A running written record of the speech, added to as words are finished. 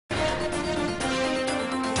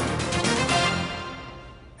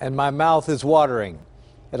and my mouth is watering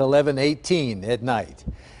at 11:18 at night.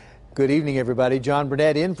 Good evening, everybody. Jon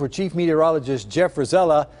Burnett in for Chief Meteorologist Jeff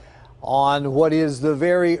Rosella on what is the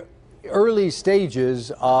very early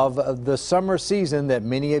stages of the summer season that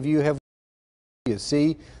many of you have. You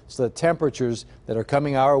see, it's the temperatures that are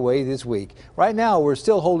coming our way this week. Right now, we're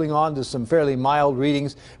still holding on to some fairly mild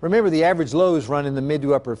readings. Remember, the average lows run in the mid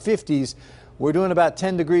to upper 50s. We're doing about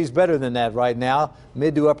 10 degrees better than that right now.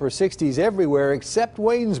 Mid to upper 60s everywhere except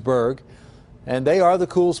Waynesburg. And they are the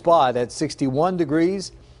cool spot at 61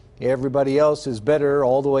 degrees. Everybody else is better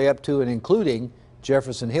all the way up to and including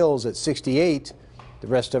Jefferson Hills at 68. The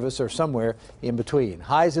rest of us are somewhere in between.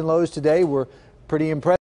 Highs and lows today were pretty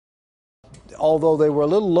impressive. Although they were a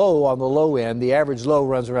little low on the low end, the average low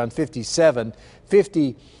runs around 57.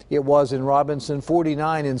 50 it was in Robinson,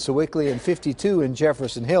 49 in Sewickley, and 52 in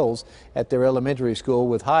Jefferson Hills at their elementary school,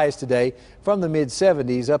 with highs today from the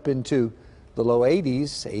mid-70s up into the low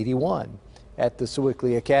 80s, 81 at the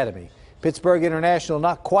Sewickley Academy. Pittsburgh International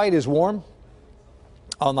not quite as warm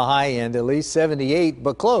on the high end, at least 78,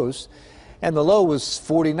 but close. And the low was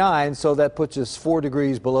 49, so that puts us 4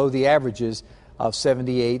 degrees below the averages of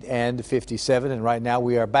 78 and 57, and right now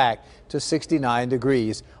we are back to 69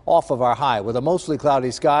 degrees off of our high with a mostly cloudy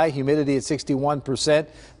sky, humidity at 61%,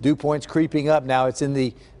 dew points creeping up. Now it's in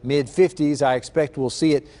the mid 50s. I expect we'll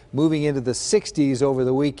see it moving into the 60s over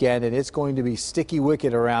the weekend, and it's going to be sticky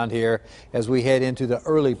wicked around here as we head into the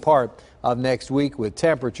early part of next week, with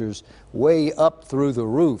temperatures way up through the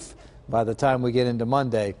roof by the time we get into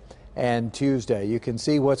Monday and Tuesday. You can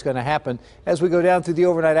see what's going to happen as we go down through the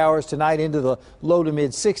overnight hours tonight into the low to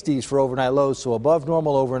mid 60s for overnight lows. So above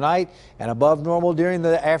normal overnight and above normal during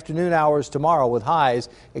the afternoon hours tomorrow, with highs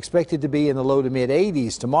expected to be in the low to mid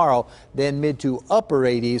 80s tomorrow, then mid to upper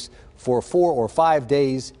 80s for 4 or 5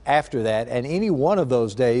 days after that. And any one of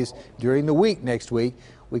those days during the week next week,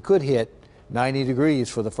 we could hit 90 degrees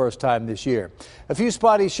for the first time this year. A few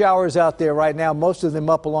spotty showers out there right now, most of them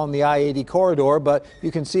up along the I-80 corridor, but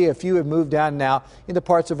you can see a few have moved down now into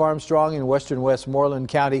parts of Armstrong and western Westmoreland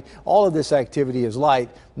County. All of this activity is light,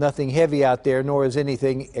 nothing heavy out there, nor is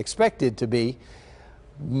anything expected to be.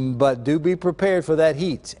 But do be prepared for that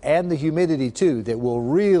heat and the humidity too that will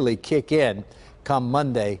really kick in come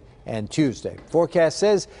Monday and Tuesday. Forecast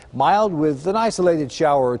says mild with an isolated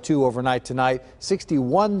shower or two overnight tonight.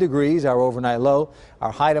 61 degrees our overnight low.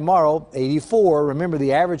 Our high tomorrow 84. Remember,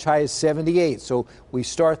 the average high is 78, so we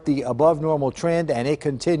start the above normal trend and it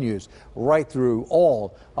continues right through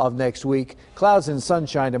all of next week. Clouds and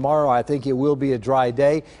sunshine tomorrow. I think it will be a dry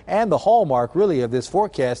day, and the hallmark really of this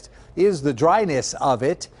forecast is the dryness of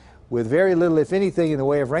it, with very little if anything in the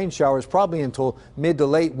way of rain showers probably until mid to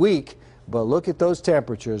late week. But look at those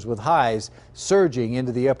temperatures, with highs surging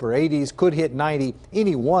into the upper 80s, could hit 90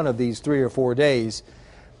 any one of these 3 or 4 days.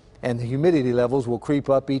 And the humidity levels will creep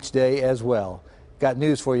up each day as well. Got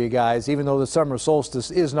news for you guys. Even though the summer solstice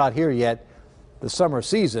is not here yet, the summer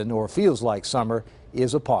season, or feels like summer,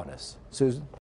 is upon us. Susan?